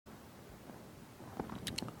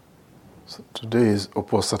So today is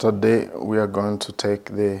Oppo Saturday. We are going to take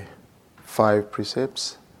the 5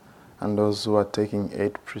 precepts, and those who are taking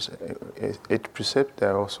 8 precepts, they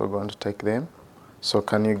are also going to take them. So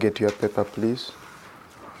can you get your paper, please?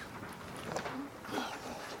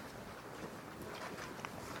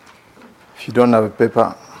 If you don't have a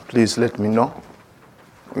paper, please let me know.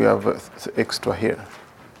 We have extra here.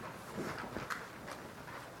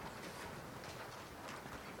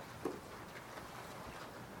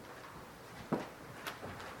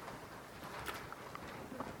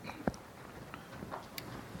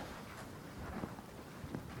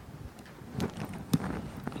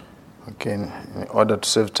 Okay, in order to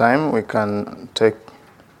save time, we can take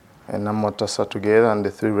a Namo Tassa together and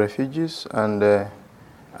the 3 refuges, and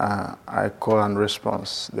I call and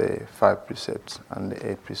response the 5 precepts and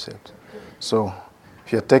the 8 precepts. So,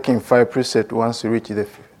 if you're taking 5 precepts, once you reach the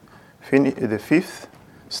 5th,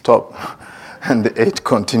 stop, and the 8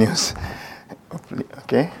 continues.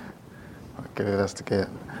 Okay? Okay, let us together.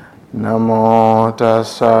 Namo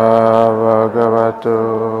Tassa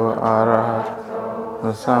Bhagavato Arahato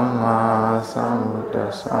Samma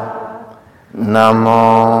Sambuddhassa.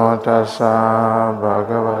 Namo Tassa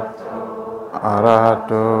Bhagavato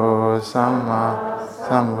Arahato Samma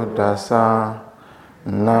Sambuddhassa.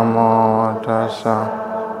 Namo Tassa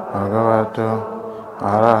Bhagavato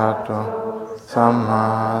Arahato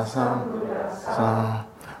Samma Sambuddhassa.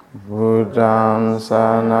 Buddham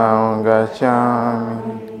Saranam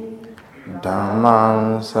Gacchami,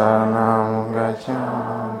 Dhammam Saranam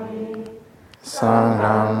Gacchami,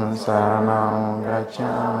 Sangham Saranam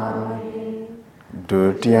Gacchami,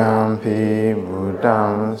 Dutiyampi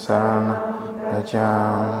Buddham Saranam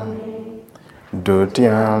Gacchami,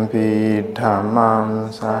 Dutiyampi Dhammam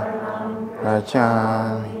Saranam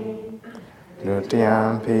Gacchami,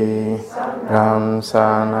 Dutiyampi Sangham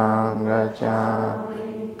Saranam Gacchami,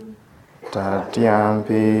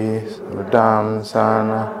 Tatyampi Buddham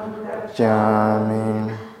Saranam Gacchami,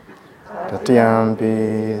 Tatyampi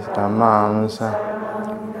Dhammam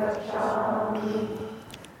Saranam Gacchami,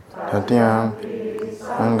 Tatyampi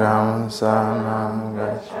Sangham Saranam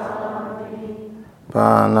Gacchami.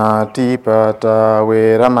 Panatipata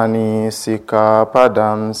Veramani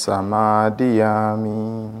Sikkhapadam Samadhiyami.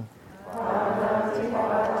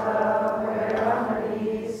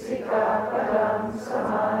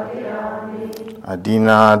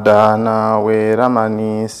 Adinadana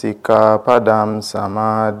Veramani Sikkhapadam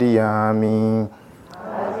Samadhiyami.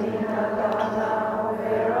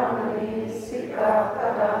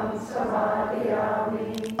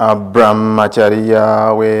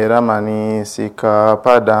 Abrahmacharya Veramani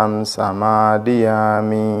Sikkhapadam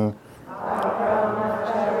Samadhiyami.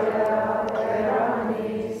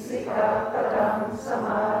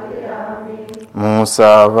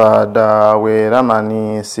 Musavada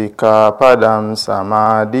Veramani Sikkhapadam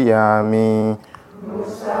Samadhiyami.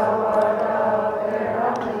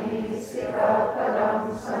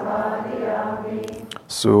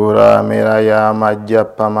 Sura Miraya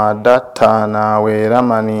Majjapamadatthana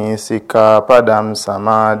Veramani Sikkhapadam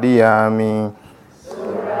Samadhiyami.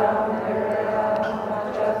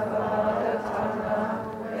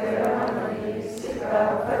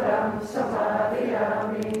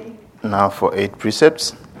 Now for 8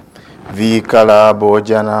 precepts. Vikala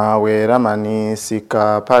Bhojana Veramani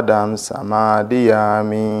Sikkhapadam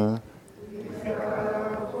Samadhiyami.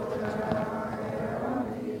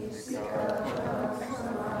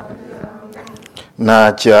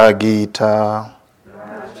 Nacha Gita,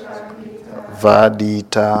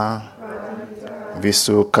 Vadita,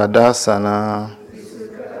 Visukadasana,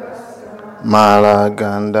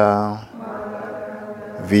 Malaganda,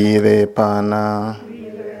 Vilepana,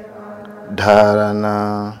 Dharana,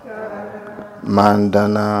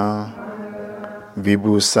 Mandana,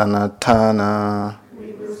 Vibhusanatana,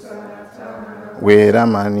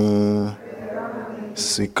 Veramani,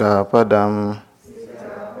 Sikkhapadam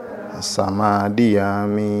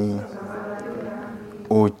Samadhiyami.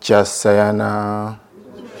 Uchasayana,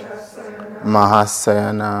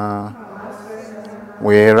 Mahasayana,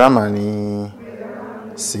 Veramani,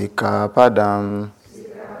 Sikkhapadam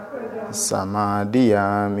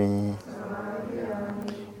Samadhiyami.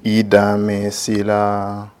 Idame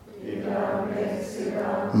Sila,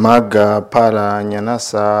 Magga Pala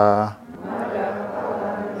Nyanasa,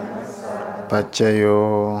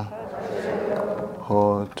 Pachayo,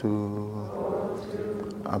 Hotu,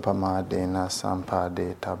 Apamadena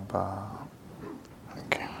Sampade Tabba.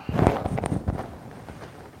 Okay.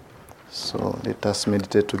 So let us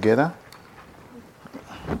meditate together.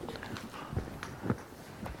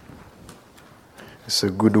 It's a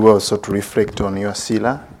good way also to reflect on your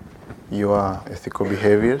sila, your ethical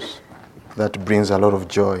behaviors. that brings a lot of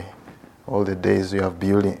joy. All the days you've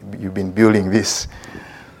been building this.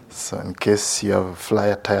 So in case you have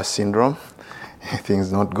fly tire syndrome,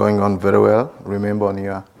 things not going on very well, remember on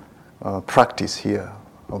your practice here,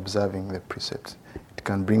 observing the precepts. It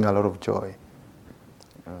can bring a lot of joy.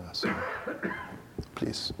 So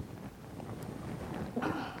please.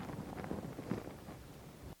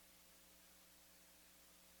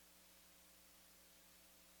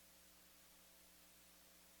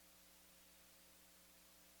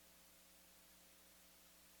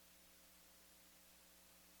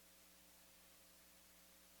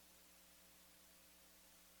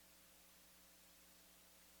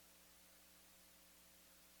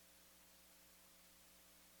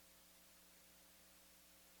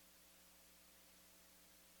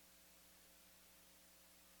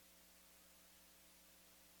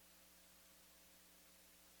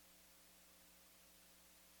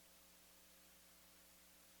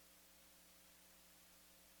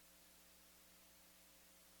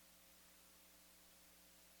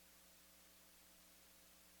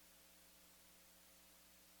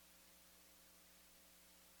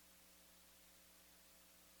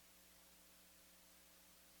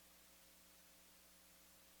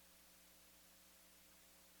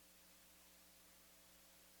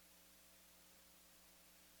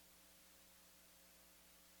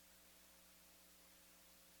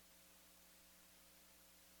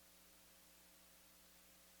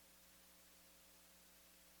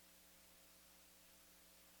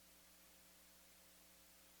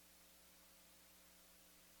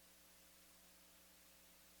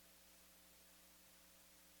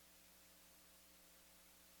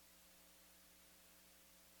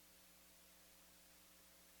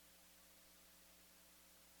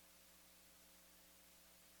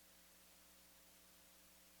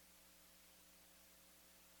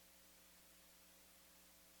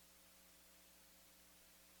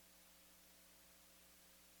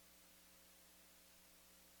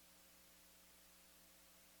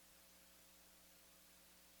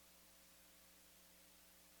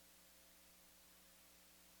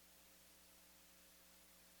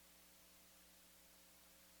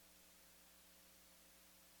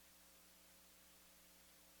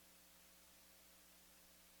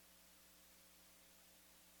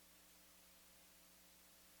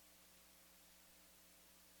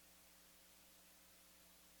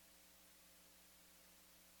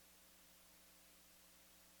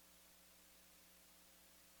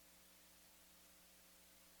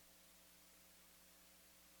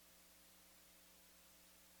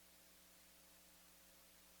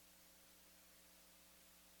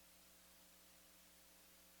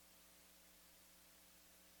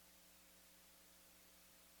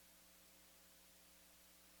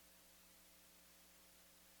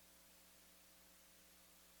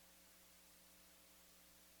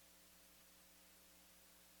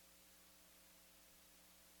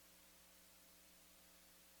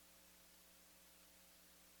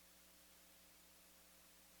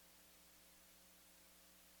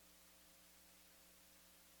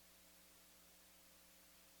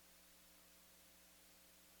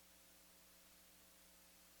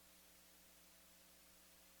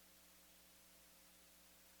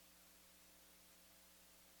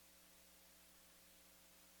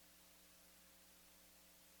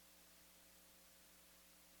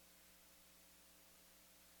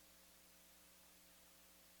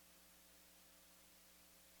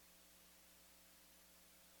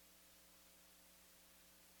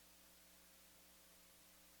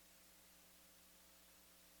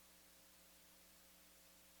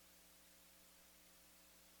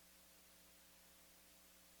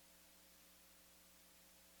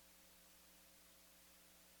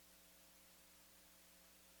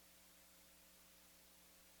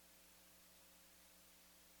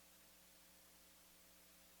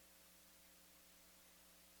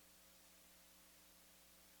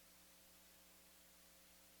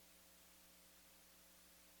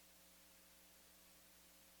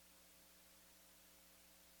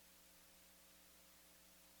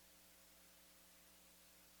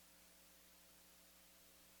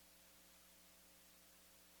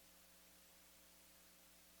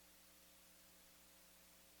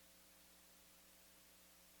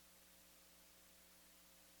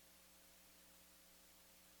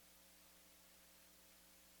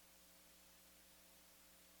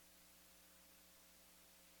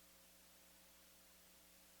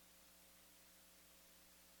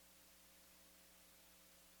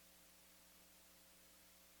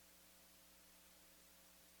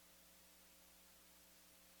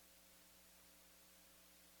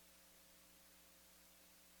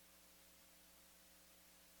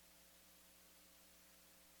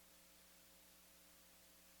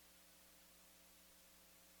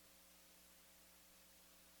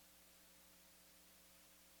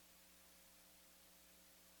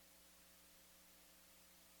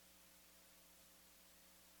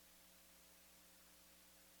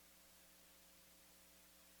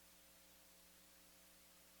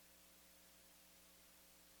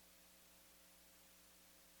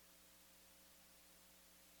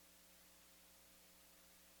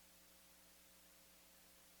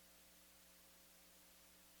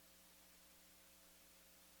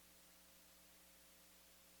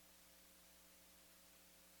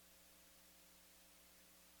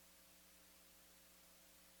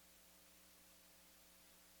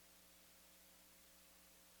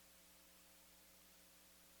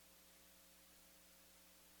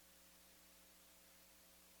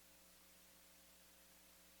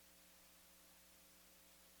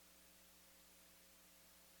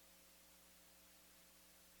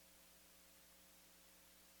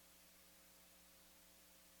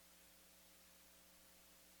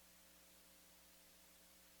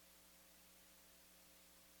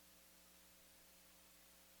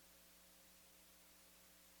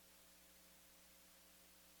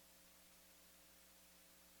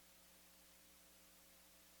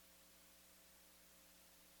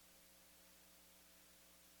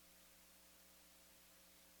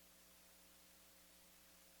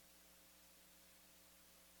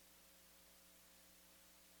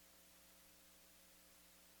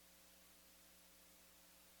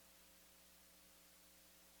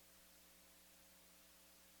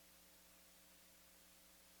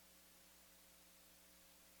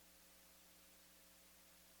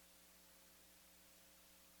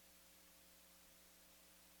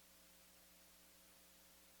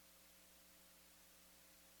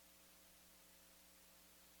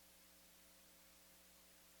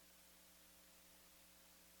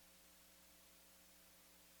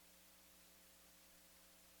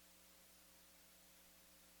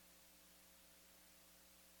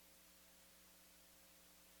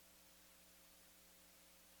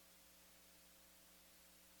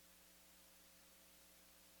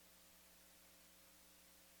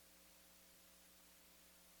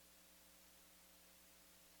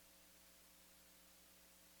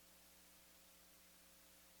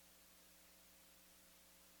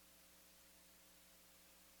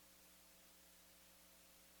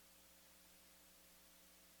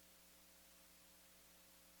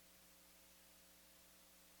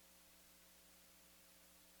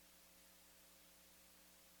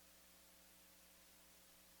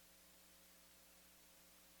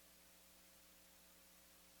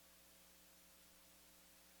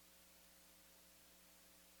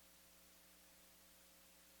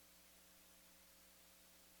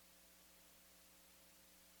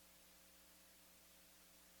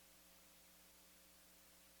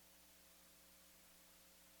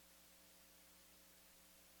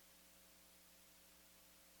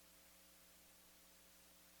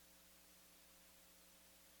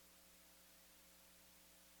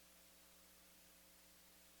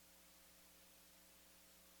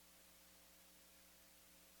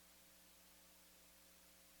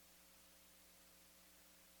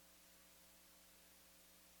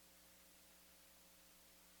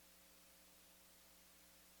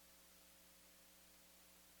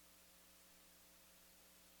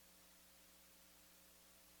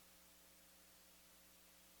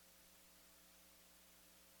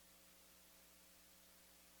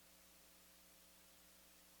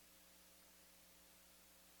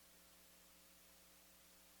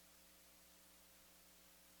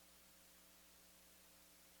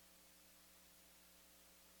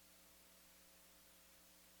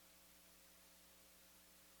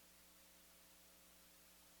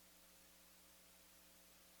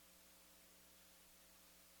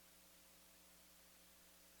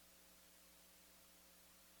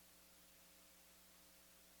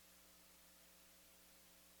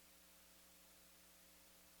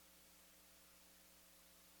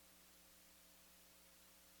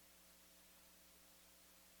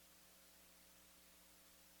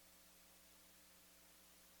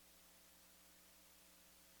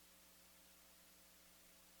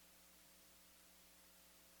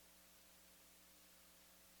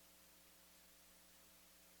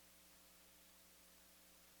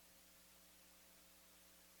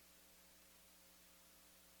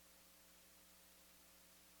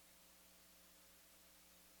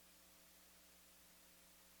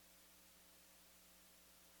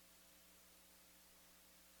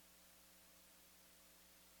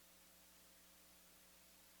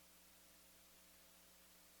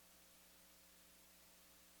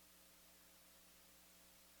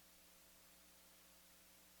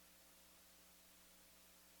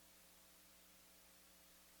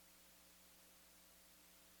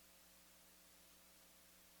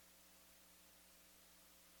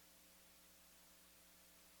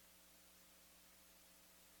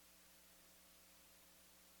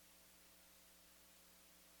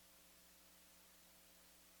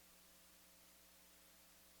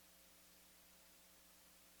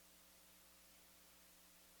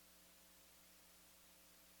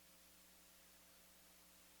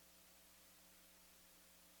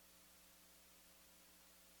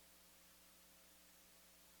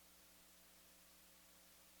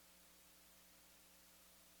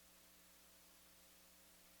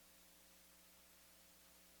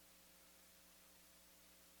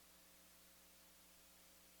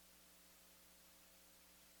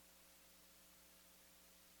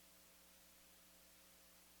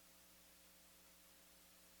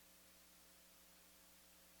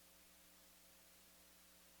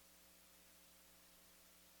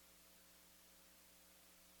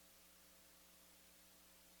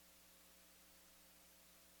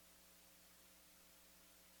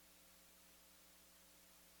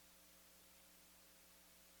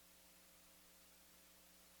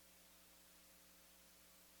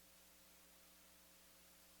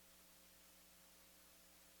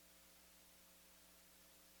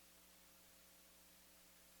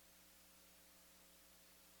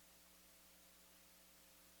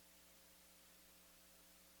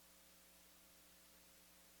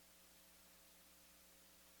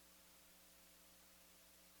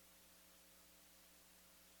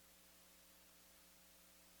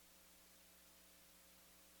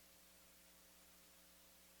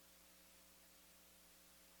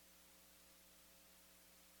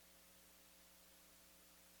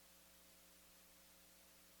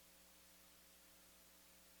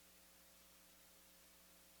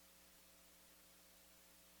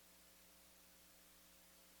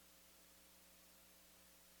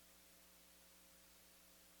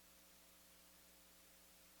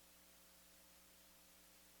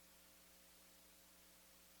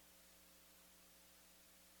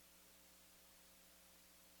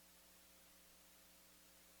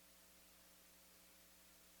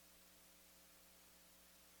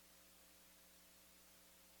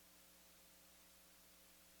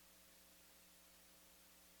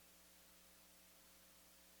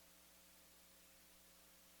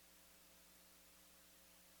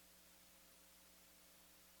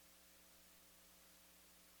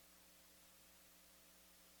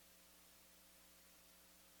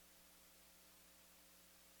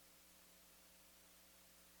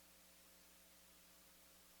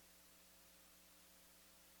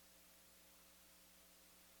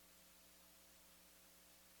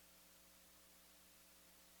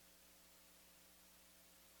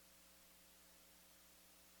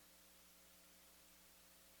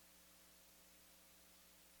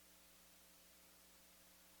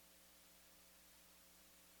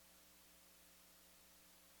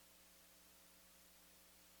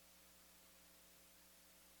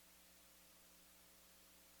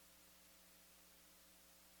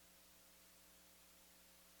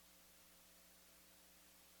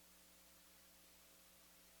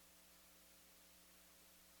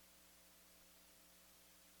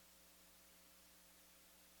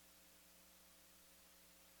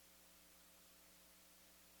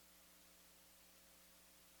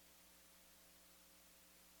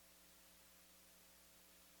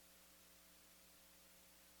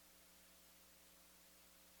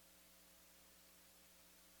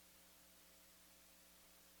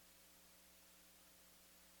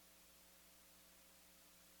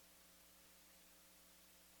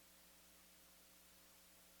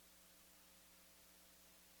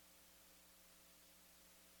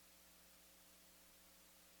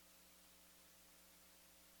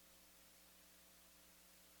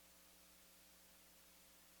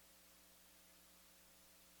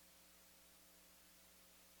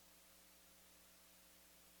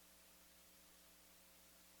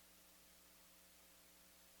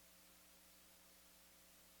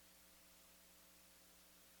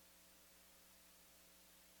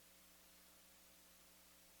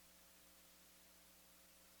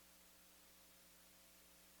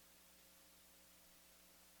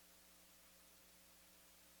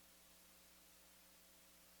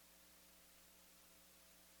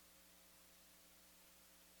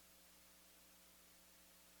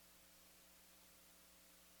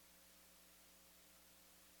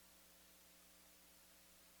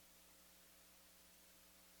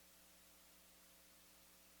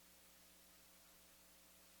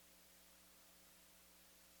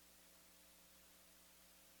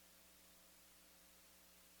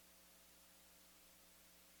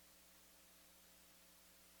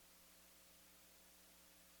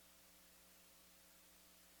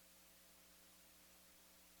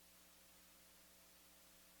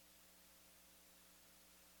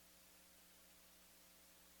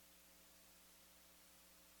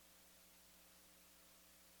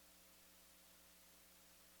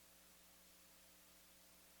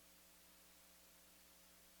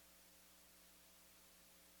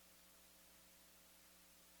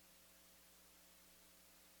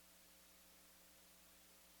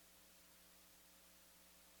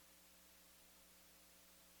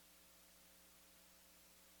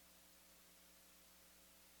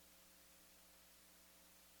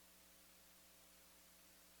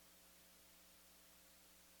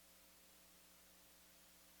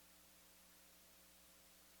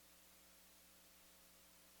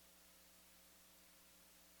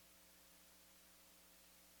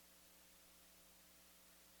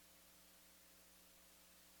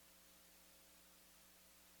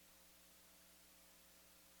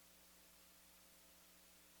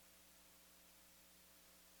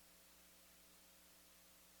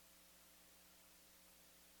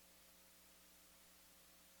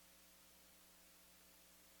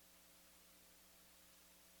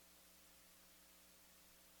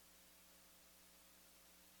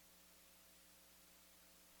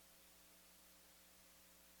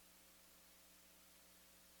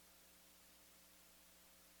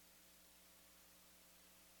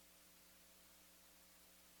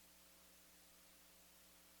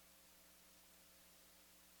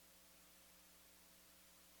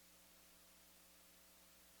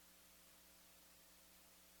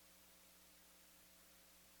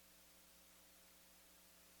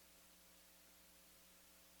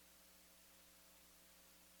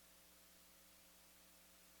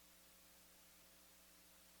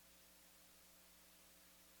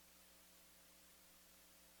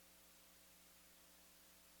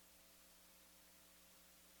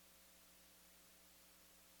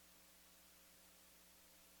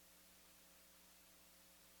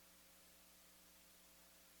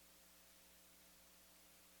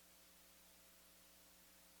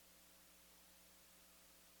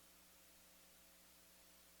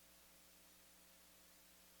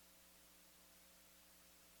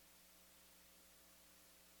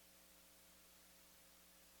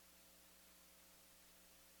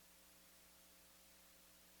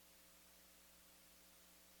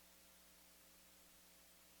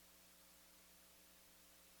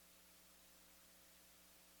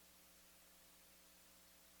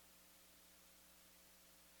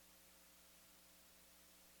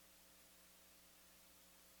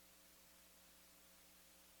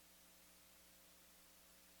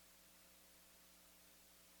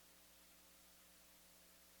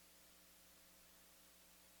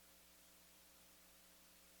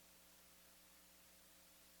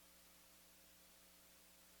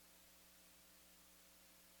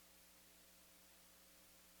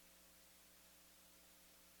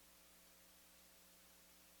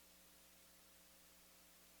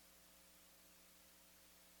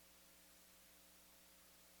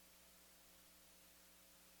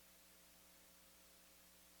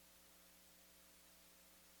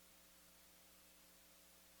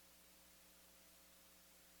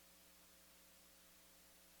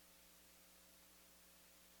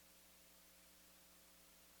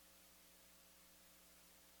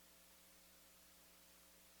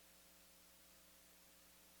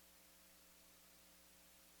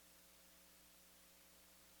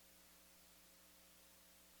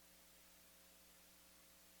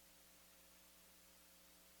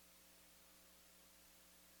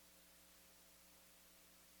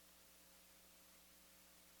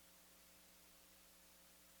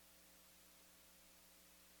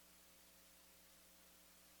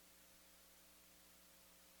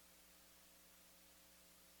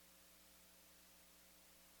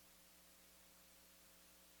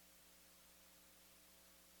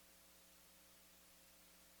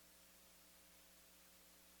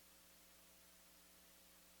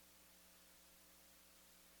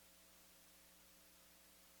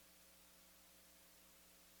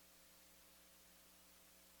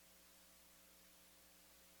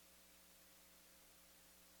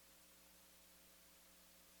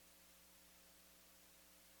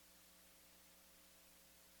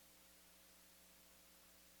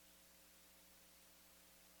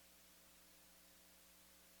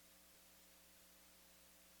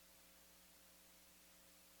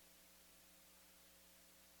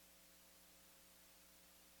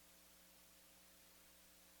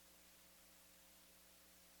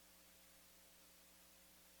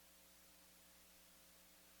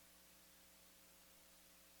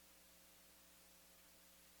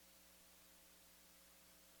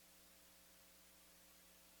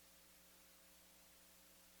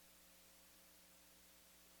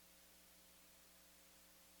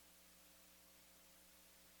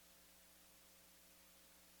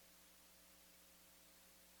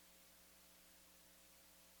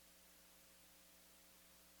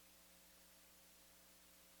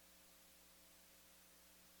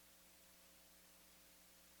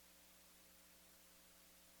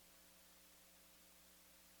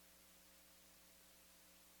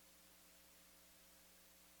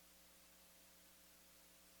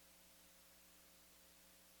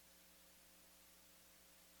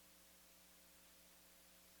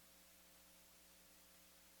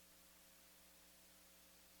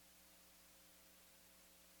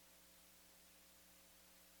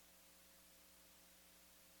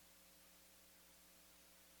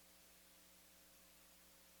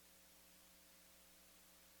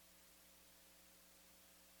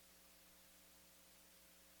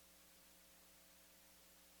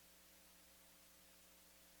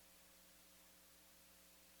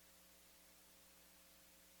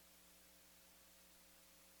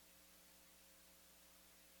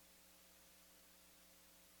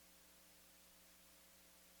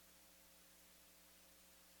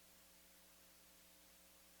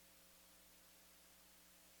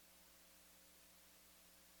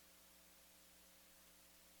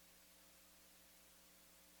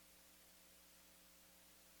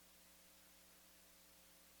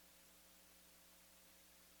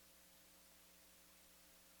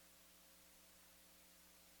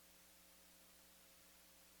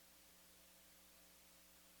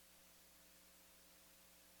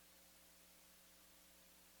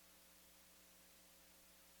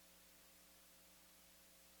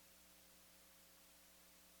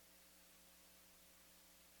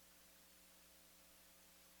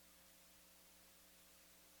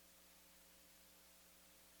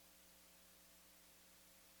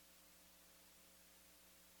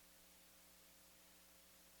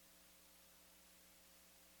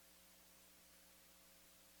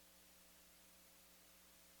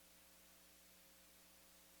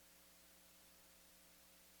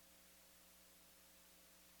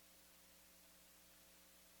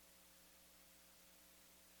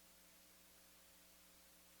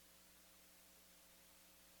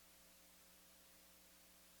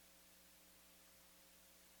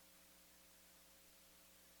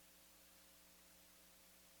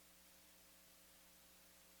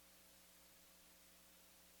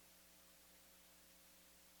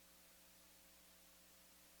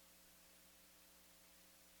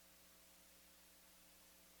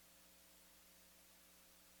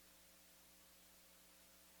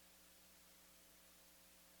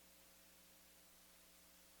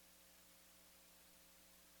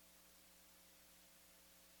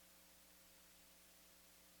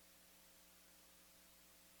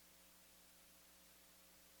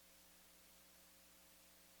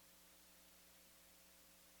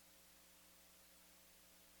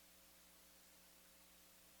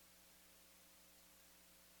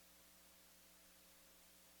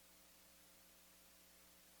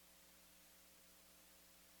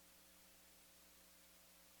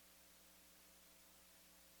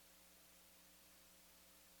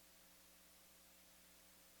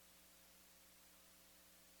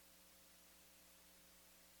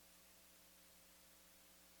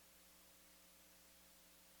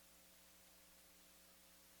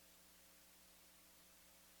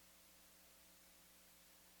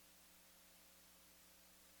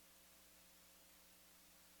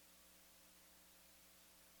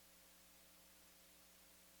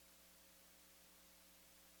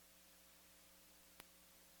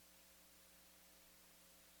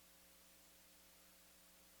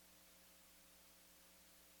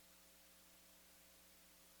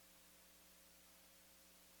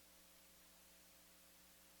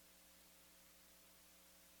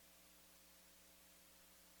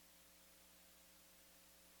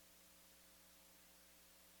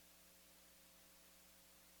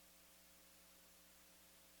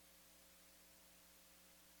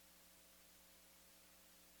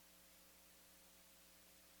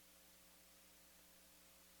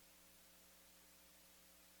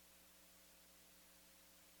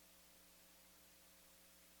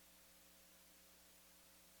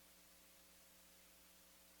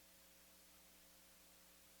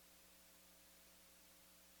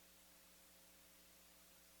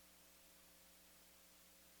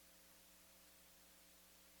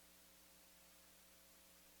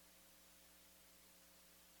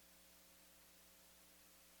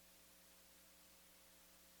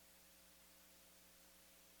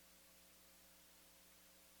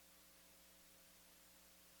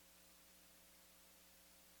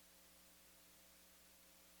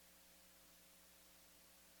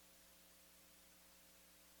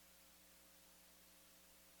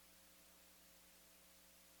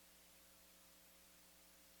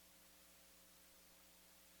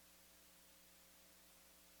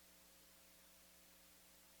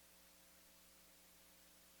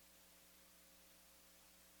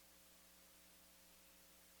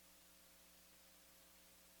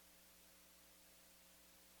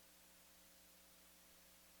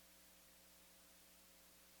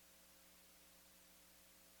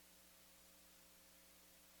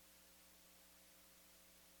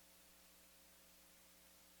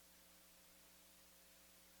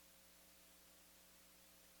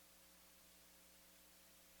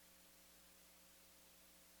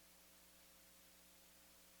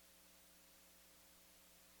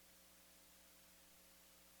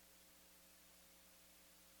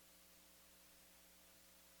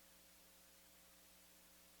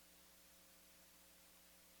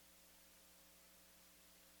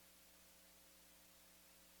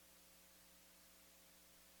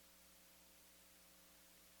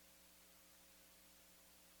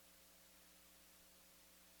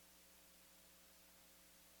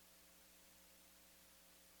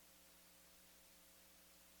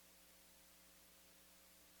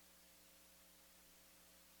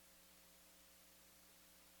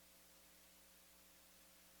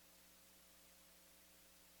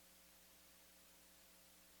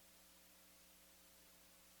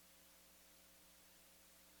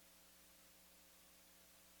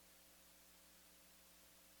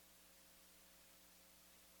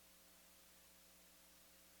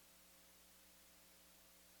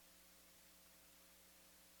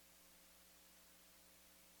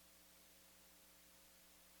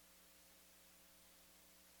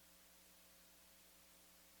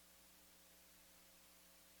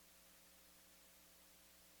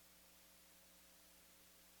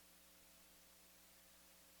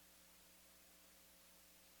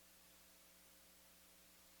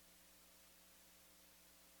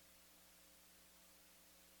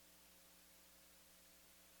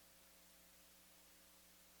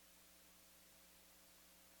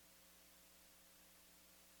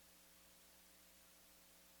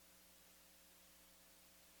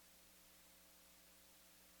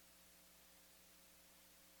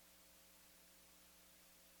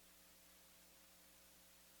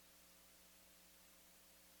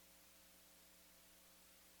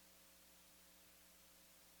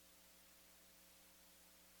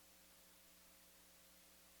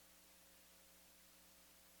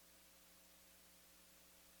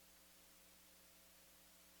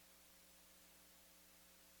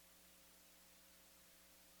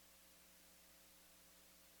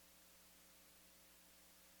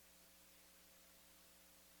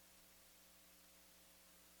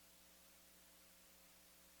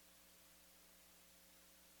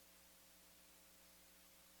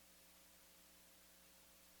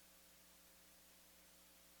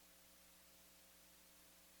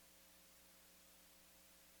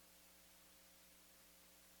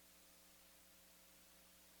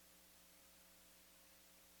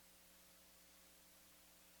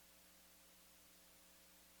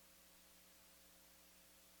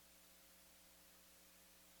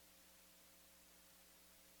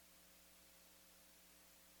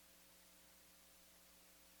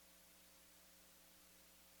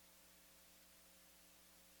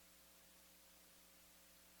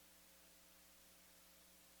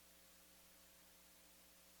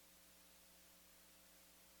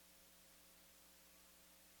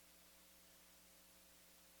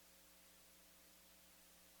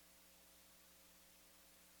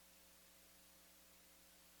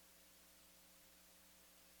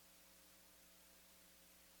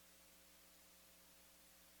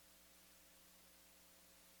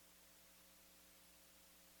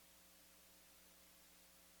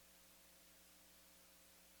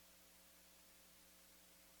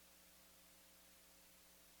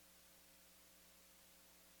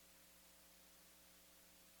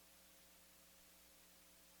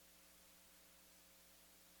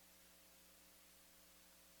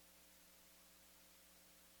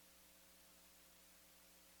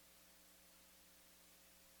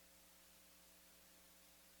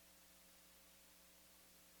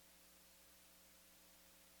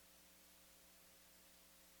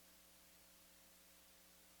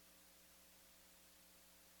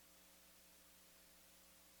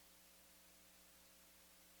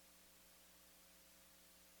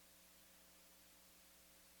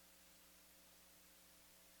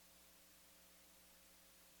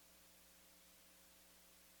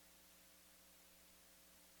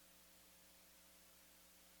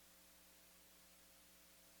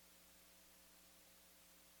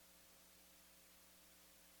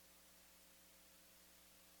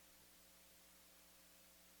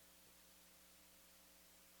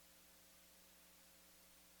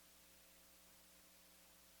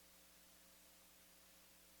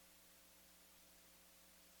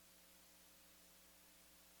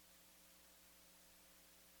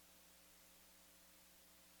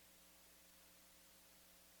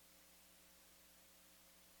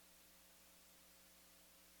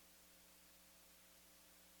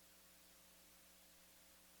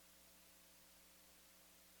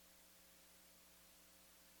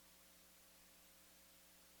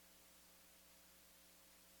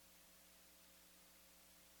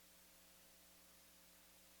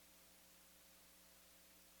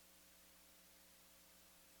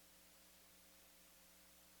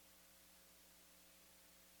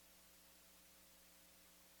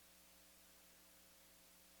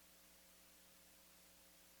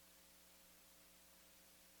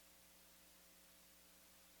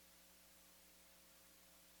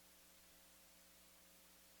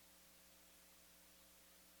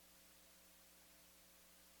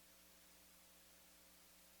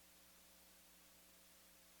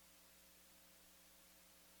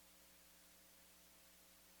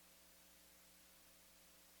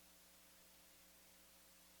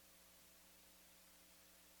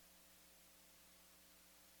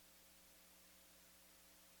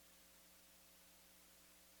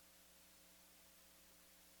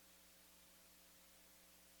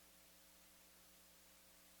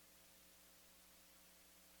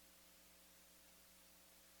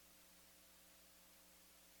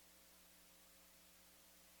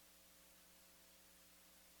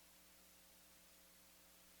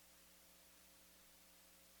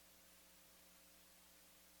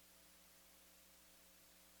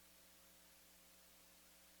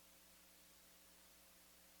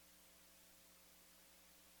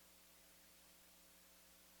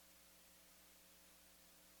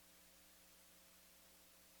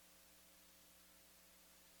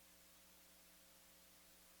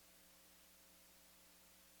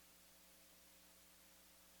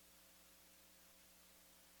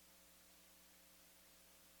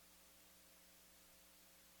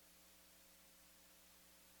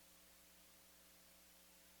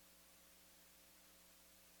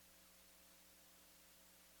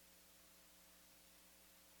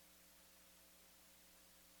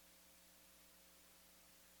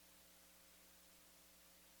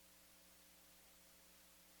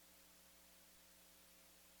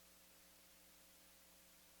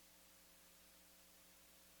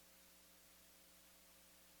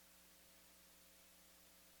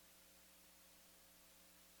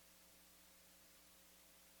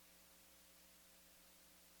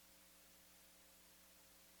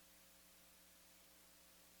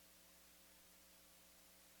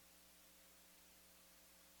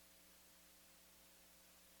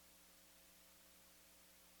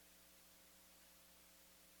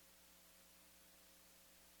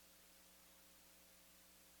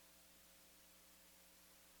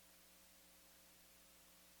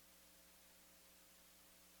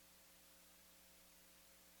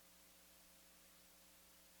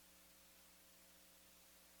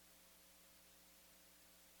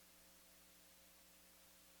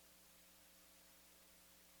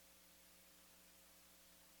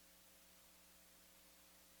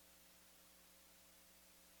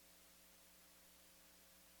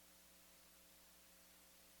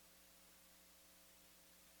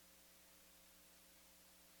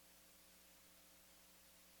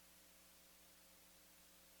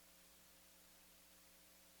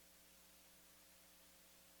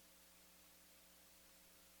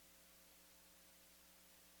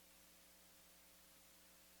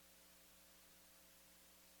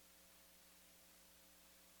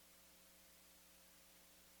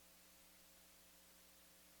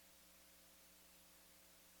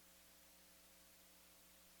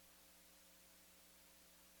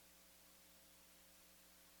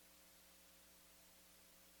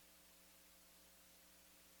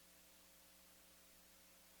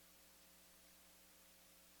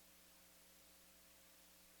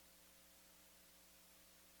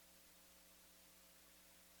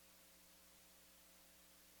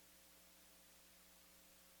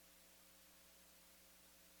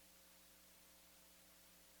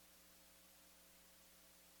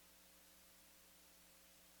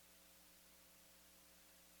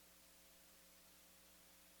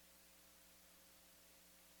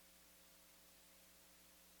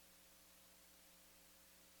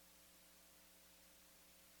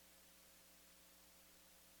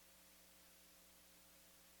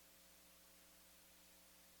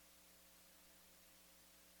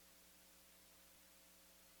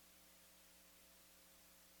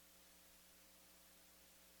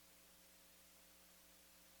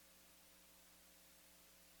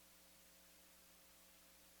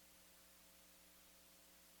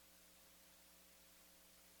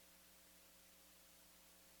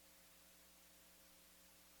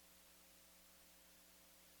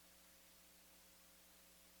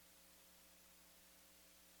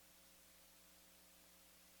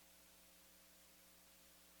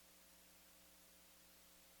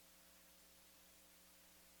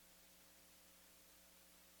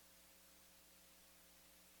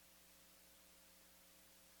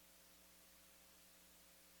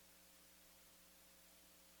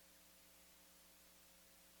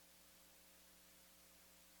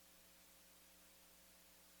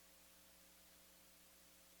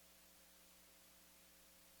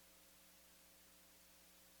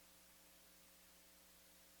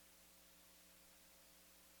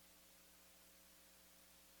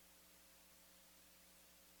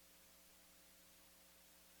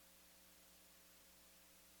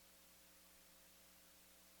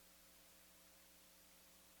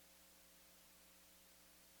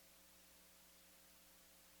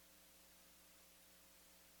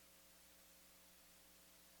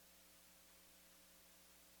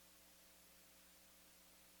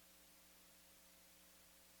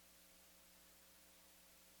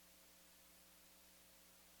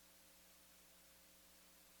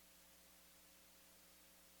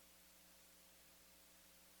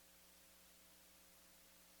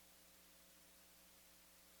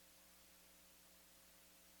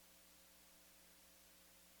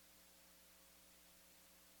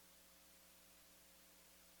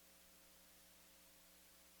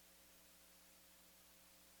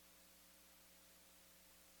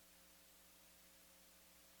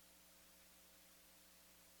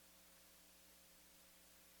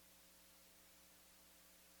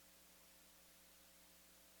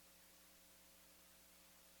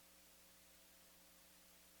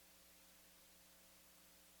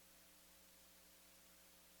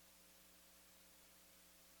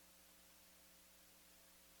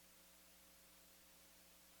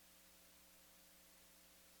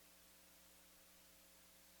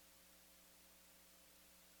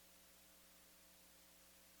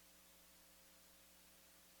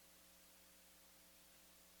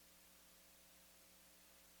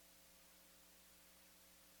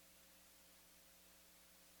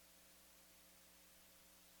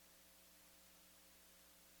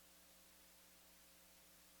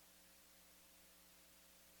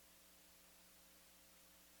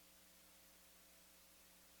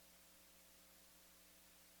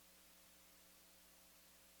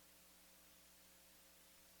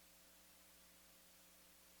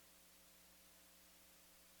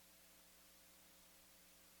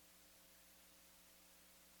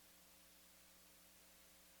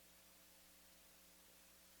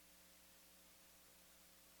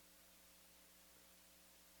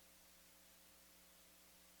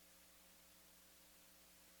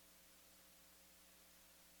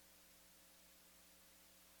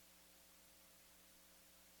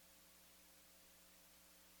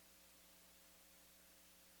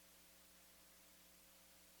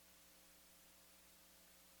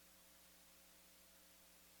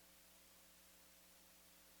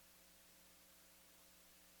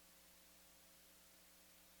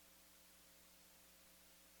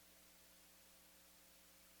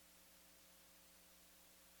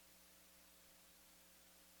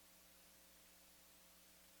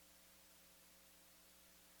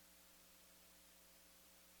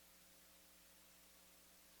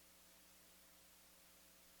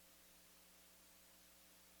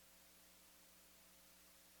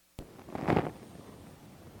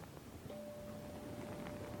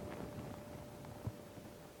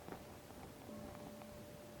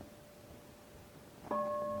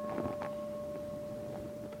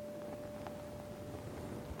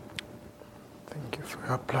 Thank you for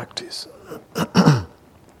your practice.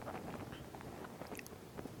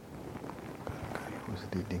 Who's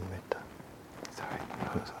leading metta? Sorry.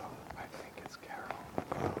 I think it's Carol.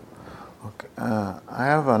 Okay. I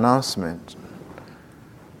have an announcement.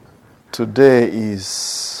 Today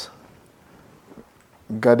is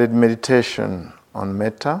guided meditation on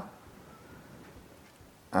metta,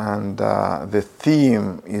 and the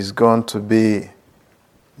theme is going to be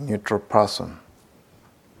neutral person.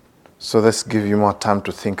 So let's give you more time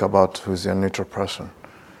to think about who's your neutral person.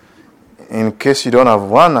 In case you don't have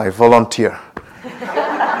one, I volunteer.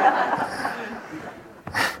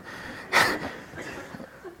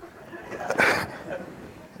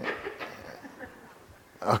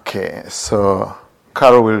 Okay, so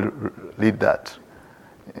Carol will lead that.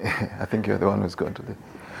 I think you're the one who's going to lead.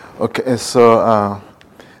 Okay, so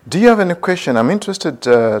do you have any question? I'm interested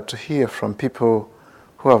to hear from people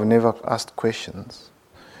who have never asked questions.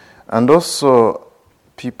 And also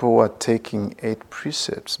people who are taking 8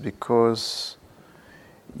 precepts, because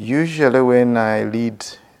usually when I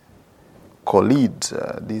co-lead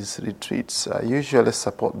these retreats, I usually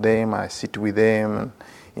support them, I sit with them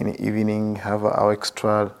in the evening, have our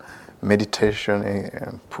extra meditation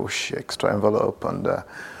and push extra envelope, and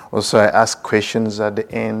also I ask questions at the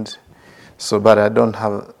end. So, but I don't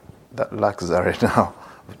have that luxury now.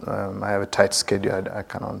 I have a tight schedule. I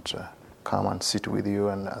cannot come and sit with you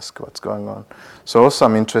and ask what's going on. So also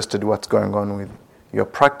I'm interested in what's going on with your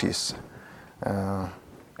practice,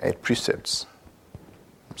 8 precepts.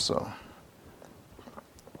 So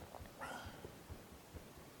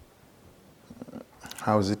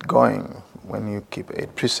how is it going when you keep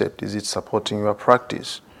 8 precepts? Is it supporting your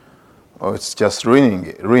practice, or it's just ruining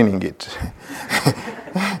it?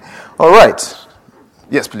 All right.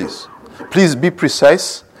 Yes, please. Please be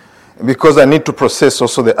precise, because I need to process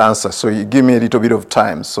also the answer. So you give me a little bit of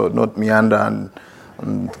time, so not meander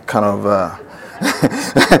and kind of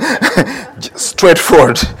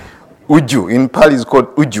straightforward. Uju. In Pali it's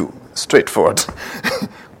called uju, straightforward.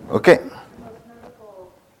 Okay.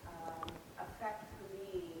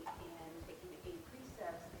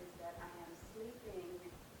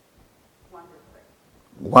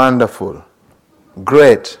 Wonderful.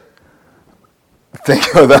 Great.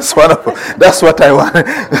 Thank you. That's wonderful. That's what I want.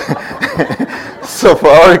 So for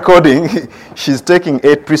our recording, she's taking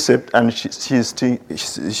 8 precepts and she's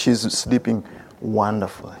sleeping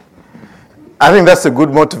wonderfully. I think that's a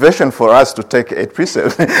good motivation for us to take 8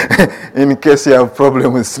 precepts in case you have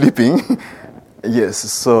problem with sleeping. Yes.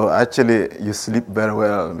 So actually, you sleep very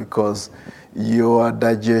well because your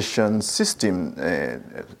digestion system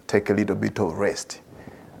take a little bit of rest.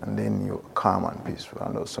 And then you're calm and peaceful,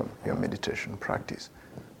 and also your meditation practice.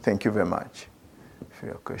 Thank you very much for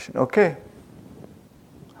your question. Okay.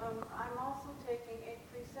 I'm also taking 8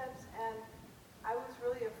 precepts, and I was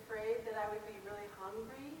really afraid that I would be really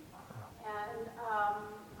hungry. And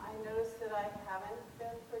I noticed that I haven't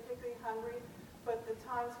been particularly hungry, but the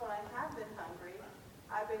times when I have been hungry,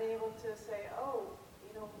 I've been able to say,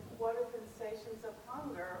 what are the sensations of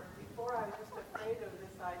hunger? Before I was just afraid of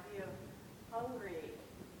this idea of hungry.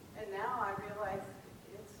 And now I realize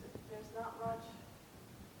there's not much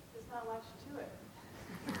to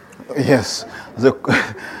it. Yes.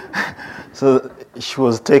 So she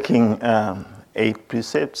was taking 8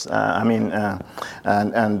 precepts.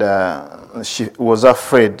 And she was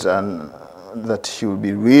afraid that she would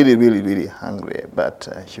be really, really, really hungry. But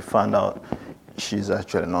she found out she's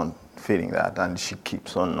actually not feeling that, and she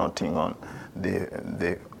keeps on noting on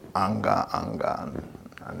the anger,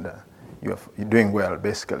 and you're doing well,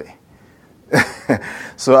 basically.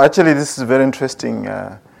 So actually, this is a very interesting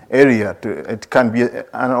area. It can be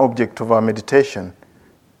an object of our meditation,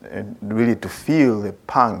 really to feel the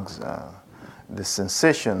pangs, the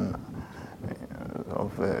sensation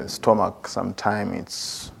of the stomach. Sometimes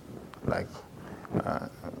it's like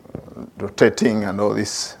rotating and all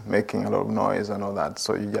this, making a lot of noise and all that.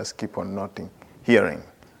 So you just keep on noting, hearing,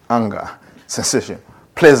 anger, sensation,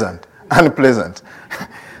 pleasant, unpleasant.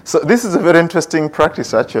 So this is a very interesting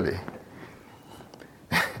practice, actually.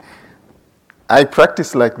 I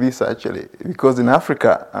practice like this, actually, because in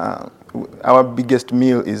Africa, our biggest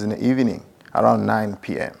meal is in the evening, around 9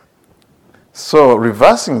 p.m. So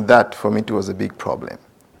reversing that, for me, it was a big problem.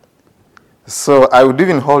 So I would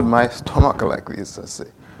even hold my stomach like this and say,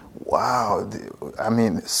 wow,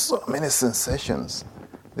 so many sensations.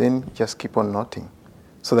 Then just keep on noting.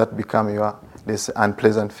 So that become this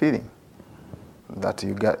unpleasant feeling that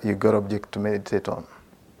you got object to meditate on.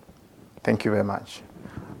 Thank you very much.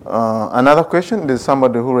 Another question? There's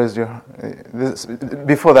somebody who raised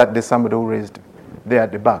before that, there's somebody who raised there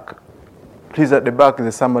at the back. Please, at the back,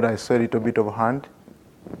 there's somebody I saw a little bit of a hand.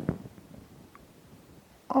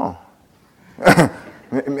 Oh.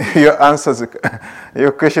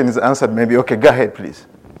 Your question is answered maybe. Okay, go ahead, please.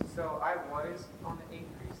 So I was on the 8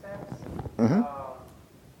 precepts, Mm-hmm.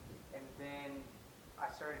 And then I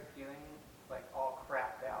started feeling like all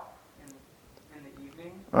crapped out in the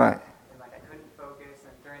evening. Right. And like I couldn't focus,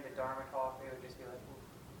 and during the Dharma talk, they would just be like, oof.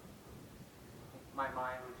 My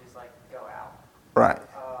mind would just like go out. Right.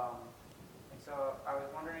 And so I was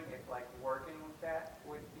wondering if like working with that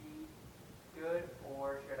would be good,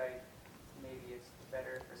 or should I, maybe it's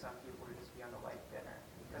better for some people to just be on the light dinner.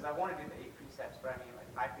 Because I want to do the 8 precepts, but I mean like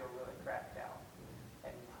I feel really cracked out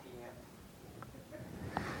at PM.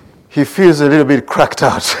 He feels a little bit cracked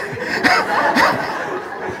out.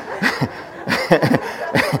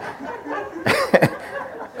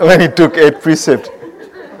 When he took 8 precepts.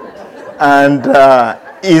 And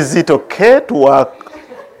is it okay to work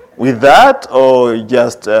with that, or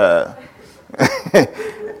just...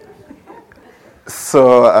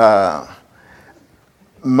 So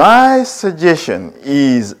my suggestion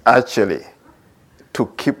is actually to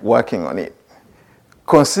keep working on it.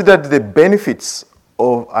 Consider the benefits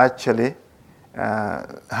of actually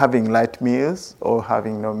having light meals or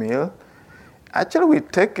having no meal. Actually, we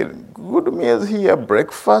take good meals here.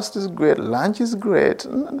 Breakfast is great. Lunch is great.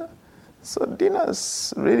 So dinner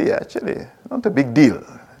is really actually not a big deal.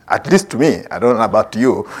 At least to me. I don't know about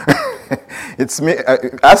you. It's me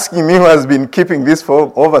asking me who has been keeping this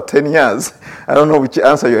for over 10 years. I don't know which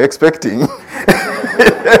answer you're expecting. Of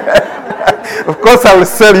course, I will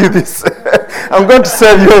sell you this. I'm going to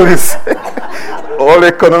sell you all this. All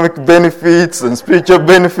economic benefits and spiritual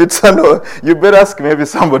benefits and all. You better ask maybe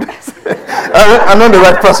somebody else. I'm not the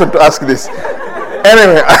right person to ask this.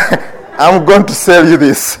 Anyway, I'm going to sell you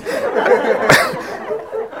this.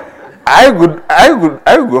 I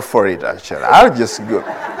would go for it, actually. I'll just go.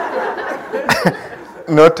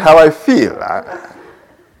 Not how I feel.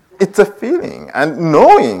 It's a feeling, and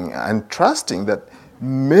knowing and trusting that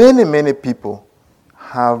many, many people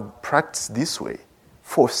have practiced this way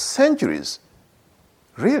for centuries.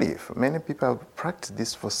 Really, many people have practiced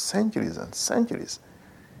this for centuries and centuries.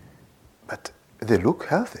 But they look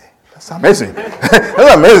healthy. That's amazing.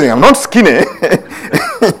 That's amazing. I'm not skinny.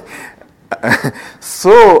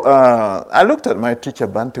 So I looked at my teacher,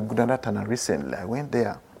 Bhante recently. I went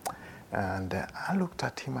there. And I looked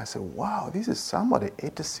at him, I said, wow, this is somebody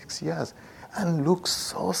 86 years and looks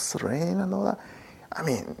so serene and all that. I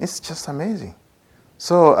mean, it's just amazing.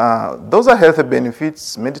 So those are health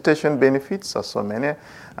benefits. Meditation benefits are so many.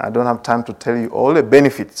 I don't have time to tell you all the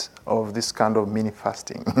benefits of this kind of mini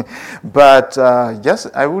fasting. But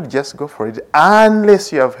I would just go for it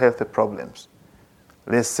unless you have health problems.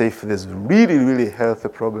 Let's say if there's really, really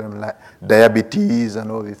health problem like diabetes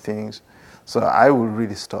and all these things. So I will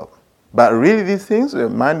really stop. But really these things, your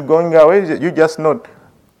mind going away, you just not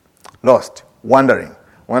lost, wandering.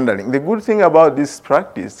 The good thing about this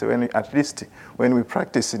practice, at least when we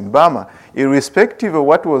practice in Burma, irrespective of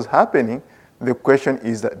what was happening, the question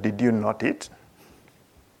is that, did you not eat?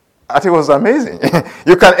 It was amazing.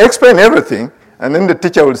 You can explain everything, and then the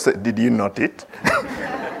teacher will say, did you not eat?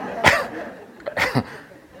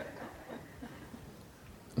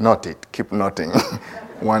 Not it, keep noting.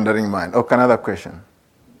 Wandering mind. Okay, another question.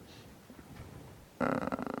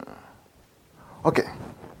 Okay.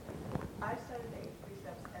 I studied the 8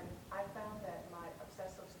 precepts, and I found that my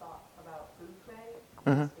obsessive thought about food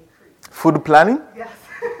planning increased. Food planning? Yes.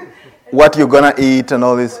 What you're going to eat and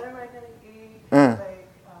all this? What am I going to eat? And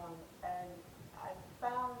I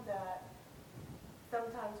found that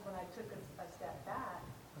sometimes when I took a step back,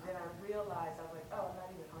 then I realized I was like, oh, I'm not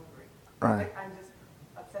even hungry. Right. Like, I'm just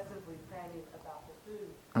obsessively planning about the food.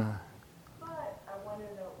 But I want to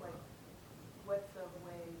know, like, what's a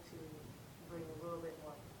way to bring a little bit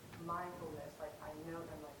more mindfulness? Like, I know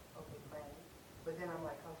I'm like, okay, planning. But then I'm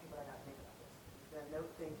like, okay, but I got to think about this. Then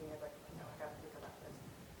note thinking, I'm like, no, I got to think about this.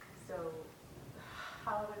 So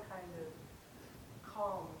how to kind of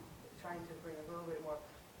trying to bring a little bit more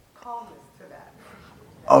calmness to that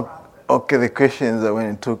process. Okay, the question is that when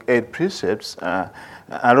you took 8 precepts, a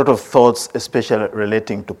lot of thoughts, especially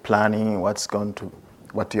relating to planning, what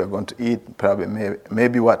you're going to eat, probably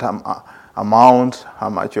maybe what amount, how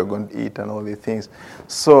much you're going to eat, and all these things.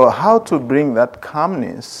 So how to bring that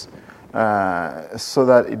calmness so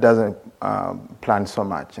that it doesn't plan so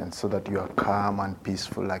much, and so that you are calm and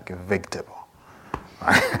peaceful like a vegetable.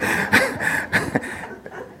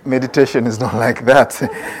 Meditation is not like that.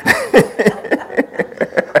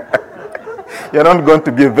 You're not going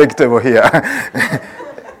to be a vegetable here.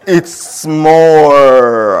 it's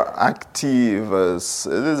more active.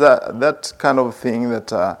 That kind of thing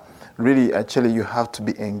that really, actually, you have to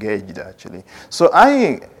be engaged, actually. So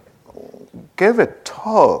I gave a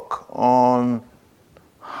talk on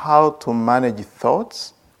how to manage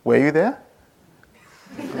thoughts. Were you there?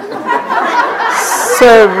 7.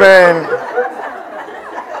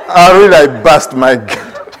 I bust my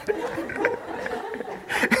gut.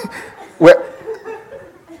 Well,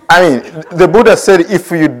 I mean, the Buddha said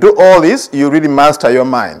if you do all this, you really master your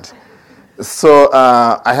mind. So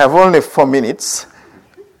I have only 4 minutes.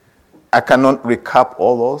 I cannot recap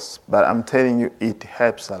all those, but I'm telling you, it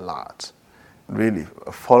helps a lot. Really,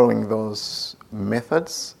 following those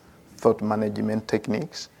methods, thought management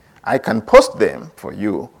techniques. I can post them for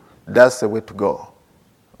you. That's the way to go,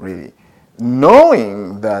 really.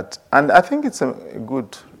 Knowing that, and I think it's a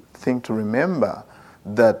good thing to remember,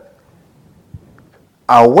 that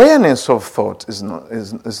awareness of thought is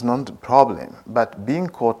not the problem, but being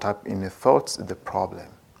caught up in the thoughts is the problem.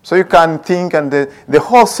 So you can think, and the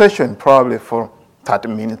whole session probably for 30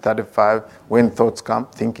 minutes, 35, when thoughts come,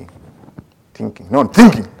 thinking. No,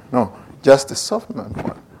 just the soft one.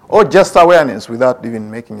 Or just awareness without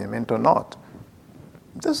even making a mental note.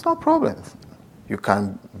 There's no problem. You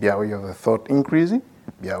can be aware of the thought increasing,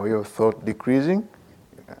 be aware of thought decreasing.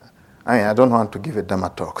 I mean, I don't want to give a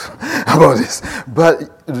Dhamma talk about this.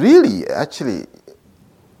 But really, actually,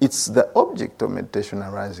 it's the object of meditation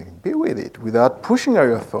arising. Be with it without pushing out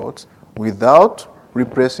your thoughts, without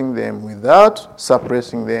repressing them, without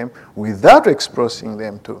suppressing them, without expressing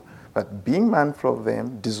them too. But being mindful of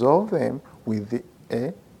them, dissolve them with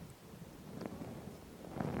a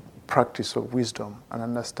practice of wisdom and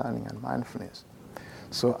understanding and mindfulness.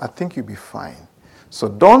 So I think you'll be fine. So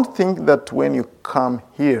don't think that when you come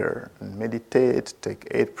here and meditate, take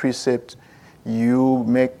 8 precepts, you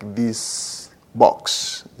make this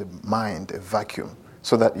box, the mind, a vacuum,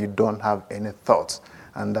 so that you don't have any thoughts.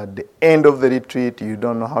 And at the end of the retreat, you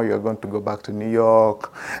don't know how you're going to go back to New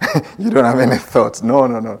York. You don't have any thoughts.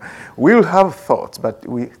 No. We'll have thoughts, but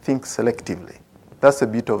we think selectively. That's the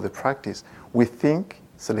beauty of the practice. We think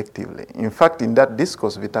selectively. In fact, in that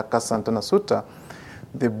discourse, Vitakasantana Sutta,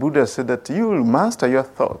 the Buddha said that you will master your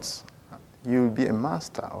thoughts. You will be a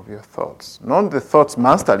master of your thoughts, not the thoughts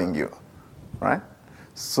mastering you, right?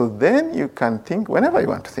 So then you can think whenever you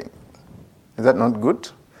want to think. Is that not good?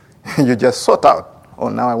 You just sort out. Oh,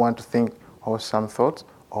 now I want to think wholesome thoughts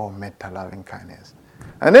or metta, loving kindness.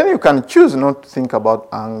 And then you can choose not to think about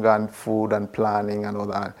anger and food and planning and all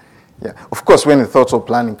that. Yeah. Of course, when the thoughts of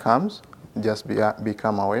planning comes, just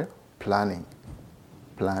become aware. Planning.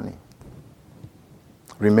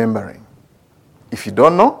 Remembering. If you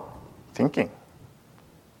don't know, thinking.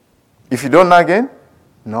 If you don't know again,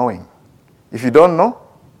 knowing. If you don't know,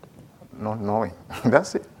 not knowing.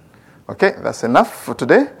 That's it. Okay, that's enough for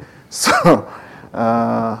today. So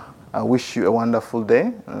I wish you a wonderful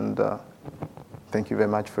day, and thank you very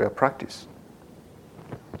much for your practice.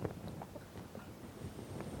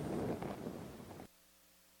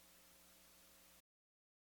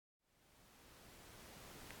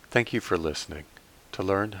 Thank you for listening. To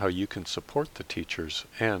learn how you can support the teachers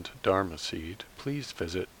and Dharma Seed, please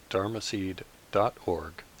visit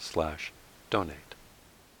dharmaseed.org/donate.